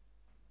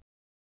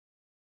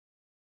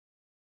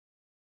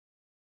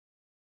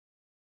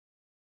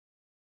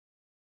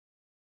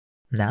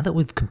 Now that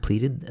we've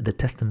completed the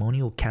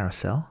testimonial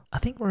carousel, I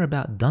think we're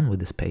about done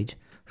with this page.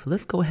 So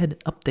let's go ahead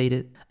and update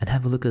it and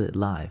have a look at it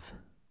live.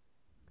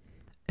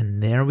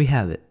 And there we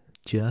have it,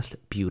 just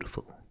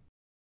beautiful.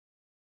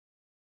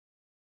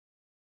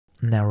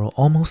 Now we're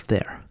almost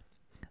there.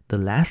 The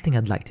last thing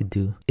I'd like to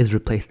do is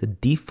replace the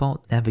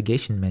default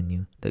navigation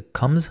menu that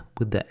comes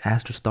with the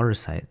Astra starter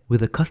site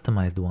with a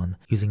customized one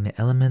using the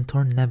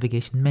Elementor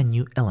navigation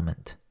menu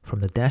element.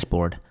 From the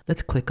dashboard,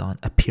 let's click on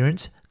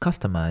Appearance,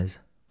 Customize.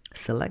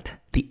 Select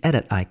the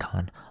edit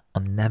icon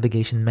on the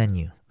navigation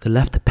menu. The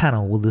left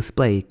panel will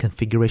display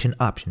configuration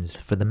options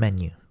for the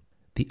menu.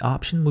 The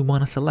option we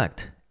want to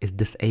select is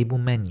Disable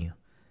Menu,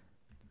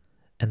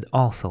 and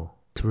also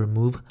to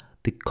remove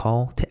the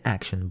Call to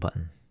Action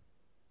button.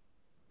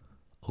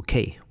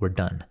 Okay, we're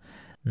done.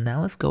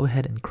 Now let's go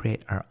ahead and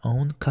create our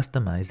own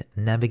customized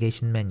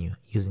navigation menu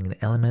using the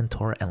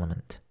Elementor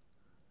element.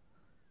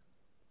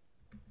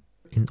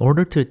 In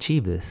order to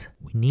achieve this,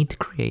 we need to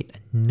create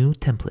a new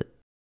template.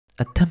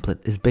 A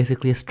template is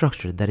basically a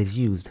structure that is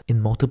used in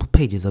multiple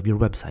pages of your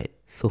website.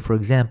 So for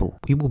example,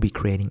 we will be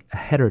creating a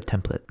header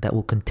template that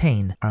will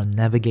contain our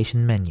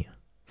navigation menu.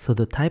 So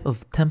the type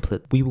of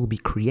template we will be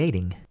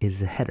creating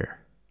is a header.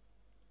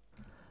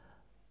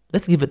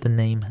 Let's give it the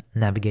name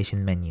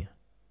Navigation Menu.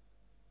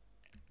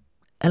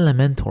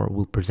 Elementor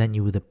will present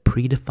you with a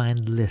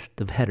predefined list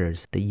of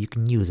headers that you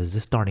can use as a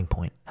starting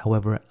point.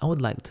 However, I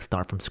would like to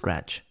start from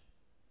scratch.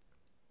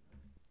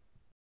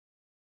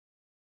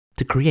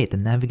 To create the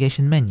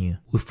navigation menu,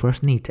 we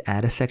first need to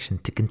add a section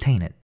to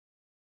contain it.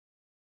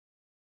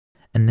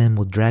 And then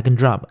we'll drag and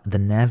drop the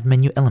nav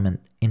menu element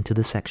into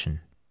the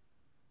section.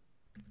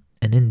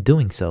 And in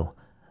doing so,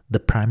 the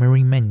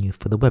primary menu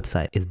for the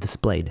website is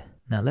displayed.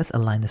 Now let's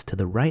align this to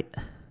the right.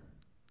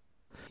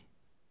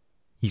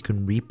 You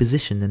can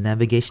reposition the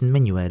navigation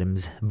menu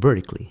items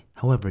vertically.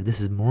 However, this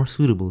is more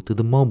suitable to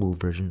the mobile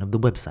version of the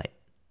website.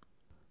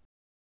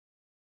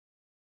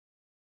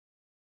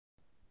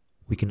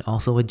 We can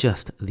also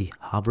adjust the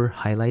hover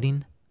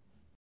highlighting,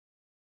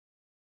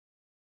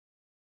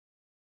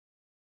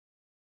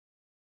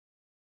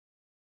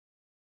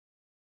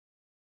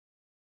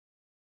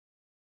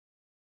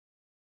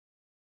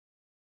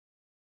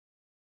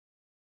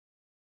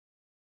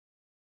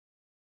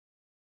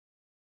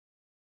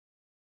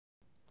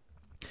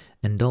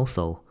 and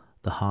also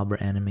the hover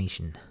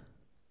animation.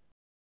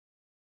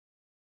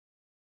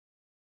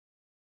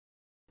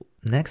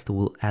 Next,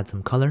 we'll add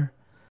some color.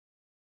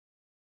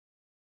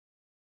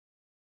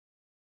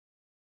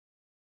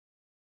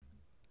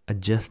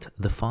 Adjust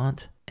the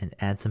font and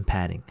add some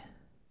padding.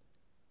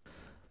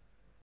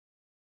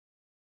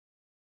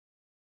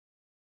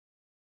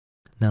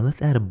 Now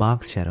let's add a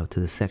box shadow to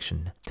the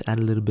section to add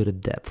a little bit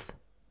of depth.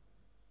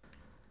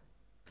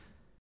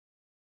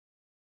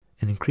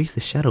 And increase the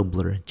shadow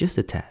blur just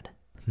a tad.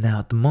 Now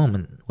at the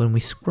moment, when we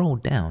scroll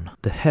down,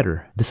 the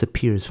header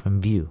disappears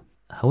from view.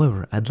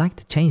 However, I'd like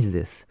to change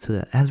this so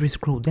that as we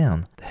scroll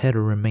down, the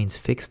header remains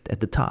fixed at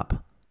the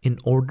top. In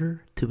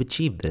order to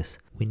achieve this,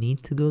 we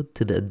need to go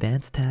to the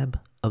Advanced tab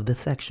of the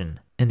section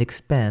and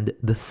expand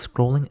the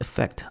scrolling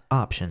effect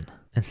option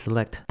and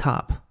select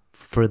Top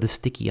for the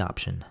sticky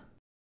option.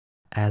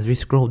 As we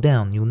scroll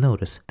down, you'll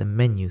notice the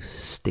menu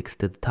sticks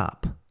to the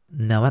top.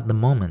 Now at the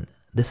moment,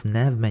 this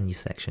nav menu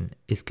section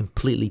is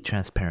completely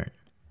transparent.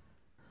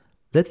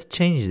 Let's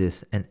change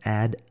this and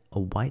add a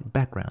white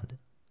background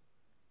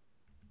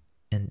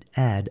and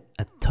add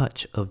a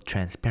touch of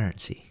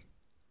transparency.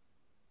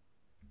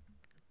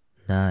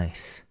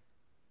 Nice.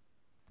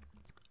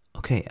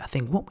 Okay, I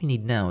think what we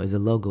need now is a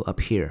logo up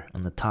here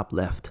on the top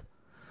left.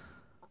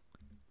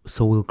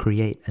 So we'll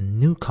create a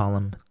new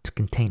column to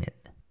contain it.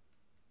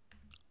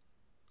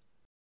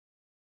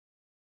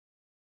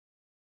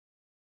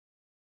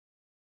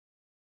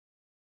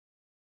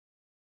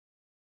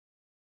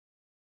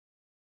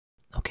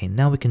 Okay,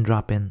 now we can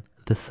drop in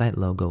the site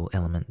logo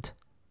element.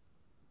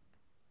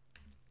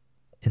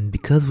 And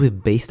because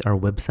we've based our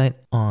website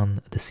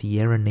on the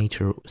Sierra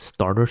Nature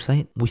starter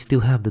site, we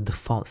still have the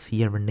default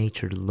Sierra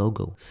Nature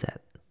logo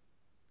set.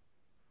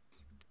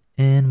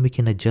 And we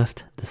can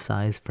adjust the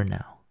size for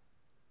now.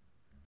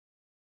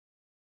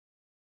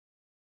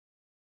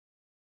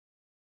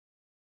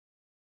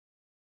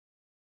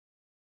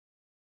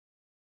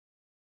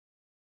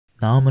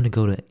 Now I'm going to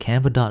go to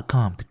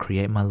canva.com to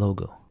create my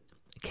logo.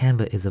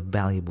 Canva is a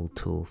valuable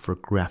tool for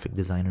graphic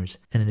designers,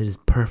 and it is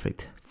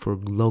perfect for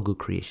logo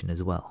creation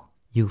as well.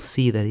 You'll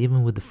see that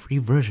even with the free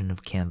version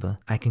of Canva,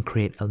 I can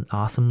create an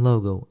awesome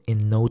logo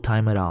in no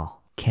time at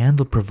all.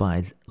 Canva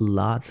provides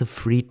lots of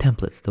free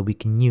templates that we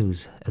can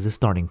use as a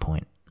starting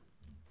point.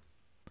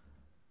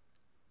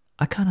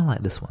 I kind of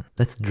like this one.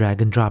 Let's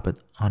drag and drop it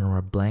on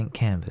our blank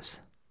canvas.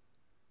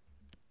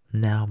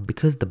 Now,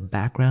 because the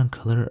background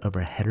color of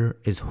our header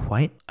is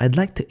white, I'd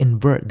like to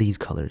invert these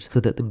colors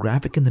so that the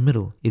graphic in the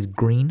middle is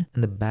green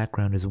and the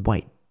background is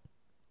white.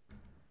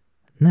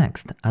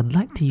 Next, I'd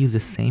like to use the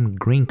same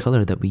green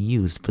color that we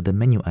used for the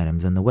menu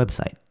items on the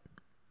website.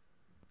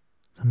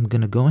 I'm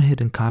going to go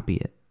ahead and copy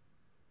it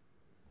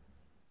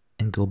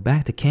and go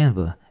back to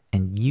Canva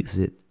and use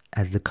it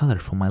as the color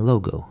for my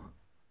logo.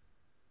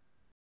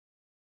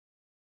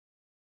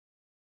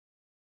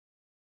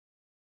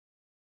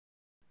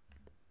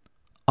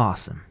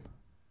 Awesome.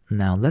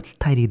 Now let's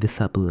tidy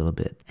this up a little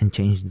bit and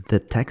change the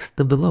text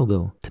of the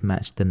logo to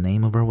match the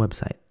name of our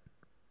website.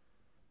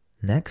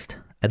 Next,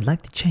 I'd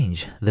like to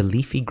change the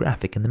leafy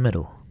graphic in the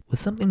middle with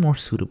something more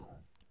suitable.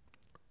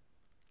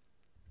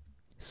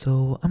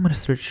 So I'm going to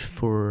search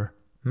for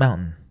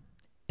mountain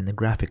in the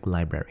graphic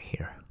library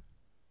here.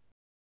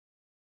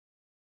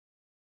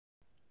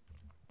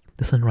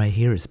 This one right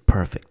here is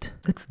perfect.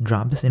 Let's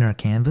drop this in our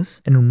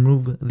canvas and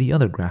remove the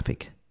other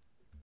graphic.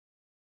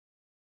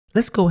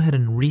 Let's go ahead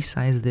and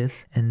resize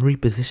this and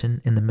reposition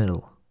in the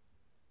middle.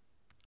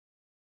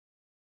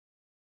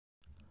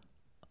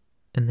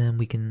 And then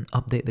we can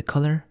update the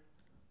color.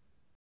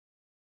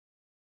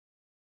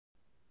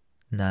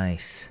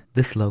 Nice.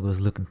 This logo is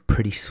looking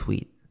pretty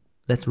sweet.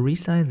 Let's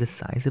resize the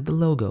size of the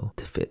logo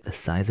to fit the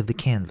size of the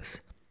canvas.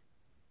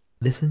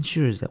 This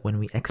ensures that when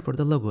we export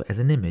the logo as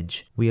an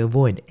image, we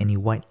avoid any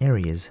white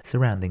areas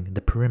surrounding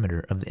the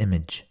perimeter of the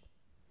image.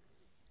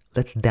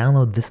 Let's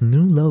download this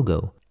new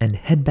logo and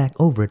head back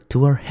over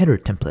to our header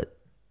template.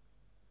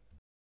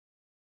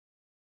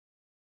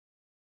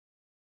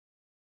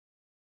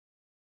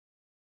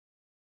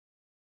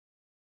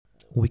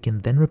 We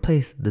can then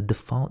replace the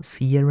default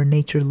Sierra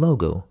Nature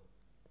logo.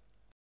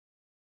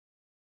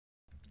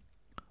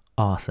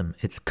 Awesome,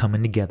 it's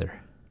coming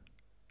together.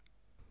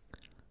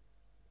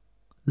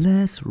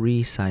 Let's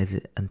resize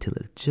it until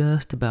it's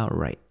just about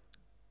right.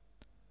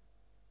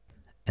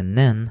 And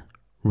then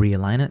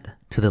realign it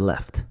to the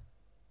left.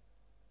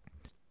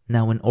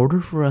 Now, in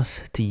order for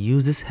us to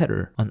use this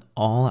header on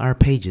all our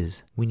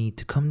pages, we need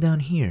to come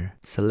down here,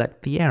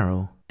 select the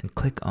arrow, and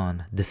click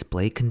on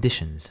Display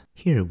Conditions.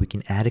 Here we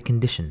can add a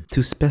condition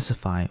to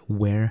specify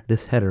where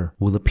this header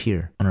will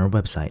appear on our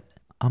website.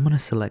 I'm going to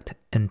select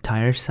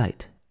Entire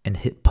Site and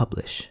hit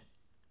Publish.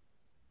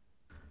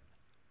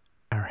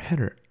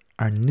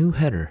 Our new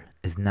header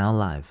is now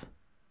live.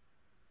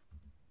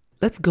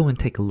 Let's go and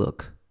take a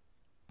look.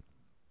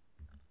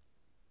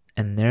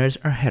 And there's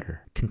our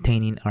header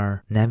containing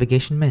our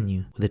navigation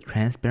menu with a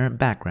transparent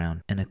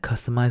background and a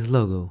customized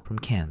logo from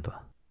Canva.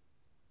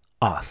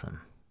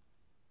 Awesome.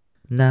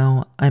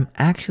 Now I'm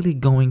actually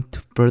going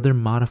to further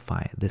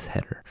modify this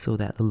header so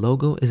that the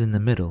logo is in the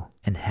middle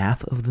and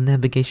half of the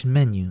navigation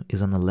menu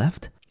is on the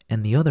left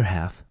and the other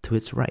half to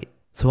its right.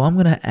 So I'm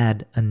going to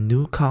add a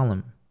new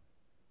column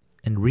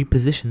and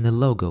reposition the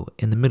logo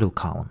in the middle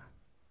column.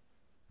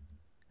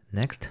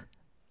 Next,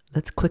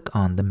 let's click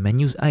on the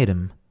Menus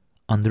item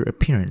under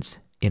Appearance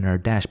in our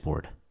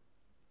dashboard.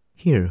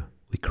 Here,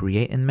 we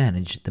create and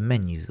manage the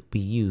menus we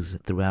use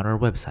throughout our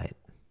website.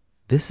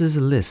 This is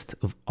a list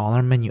of all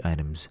our menu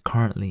items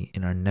currently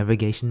in our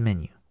navigation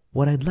menu.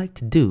 What I'd like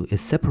to do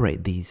is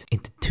separate these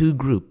into two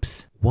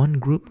groups. One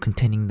group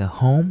containing the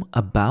Home,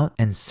 About,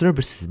 and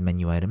Services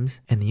menu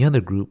items, and the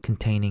other group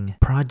containing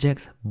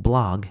Projects,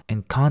 Blog,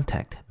 and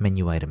Contact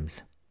menu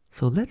items.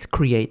 So let's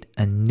create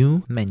a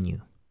new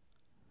menu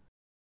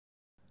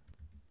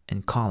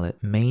and call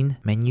it Main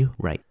Menu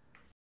Right.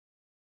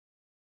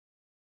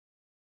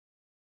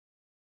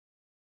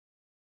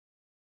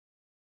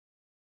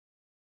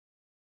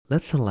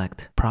 Let's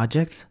select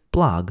Projects,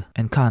 Blog,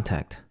 and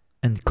Contact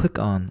and click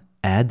on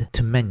Add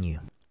to Menu.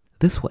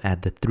 This will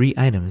add the three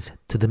items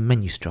to the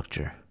menu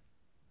structure.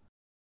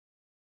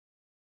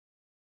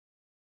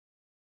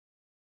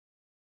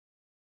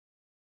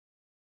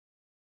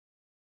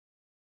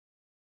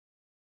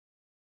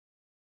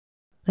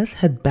 Let's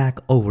head back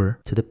over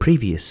to the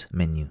previous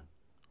menu.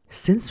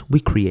 Since we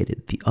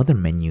created the other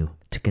menu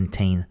to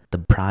contain the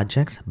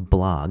Projects,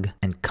 Blog,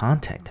 and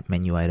Contact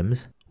menu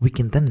items, we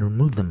can then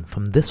remove them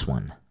from this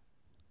one.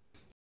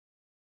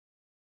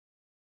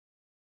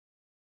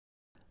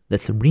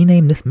 Let's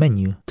rename this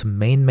menu to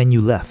Main Menu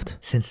Left,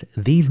 since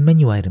these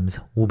menu items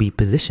will be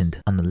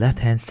positioned on the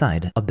left-hand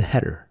side of the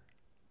header.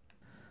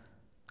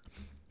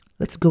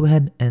 Let's go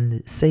ahead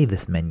and save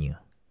this menu.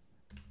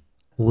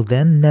 We'll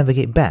then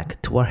navigate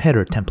back to our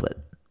header template.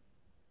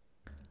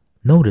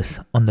 Notice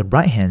on the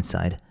right-hand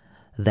side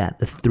that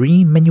the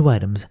three menu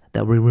items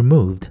that were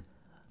removed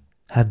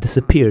have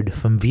disappeared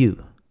from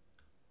view.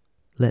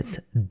 Let's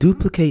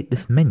duplicate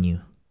this menu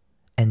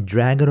and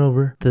drag it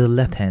over to the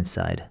left-hand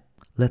side.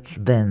 Let's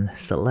then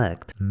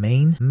select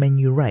Main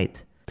Menu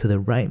Right to the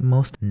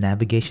rightmost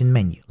navigation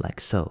menu, like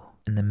so.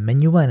 And the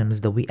menu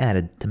items that we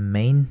added to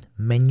Main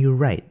Menu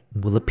Right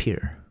will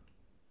appear.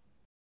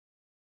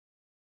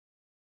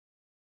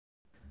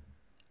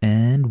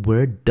 And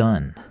we're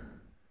done.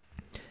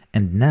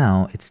 And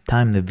now it's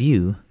time to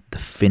view the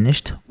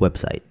finished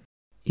website.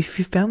 If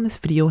you found this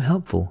video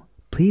helpful,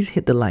 please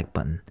hit the like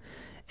button.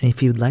 And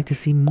if you'd like to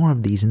see more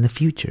of these in the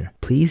future,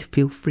 please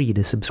feel free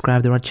to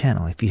subscribe to our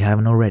channel if you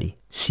haven't already.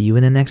 See you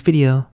in the next video.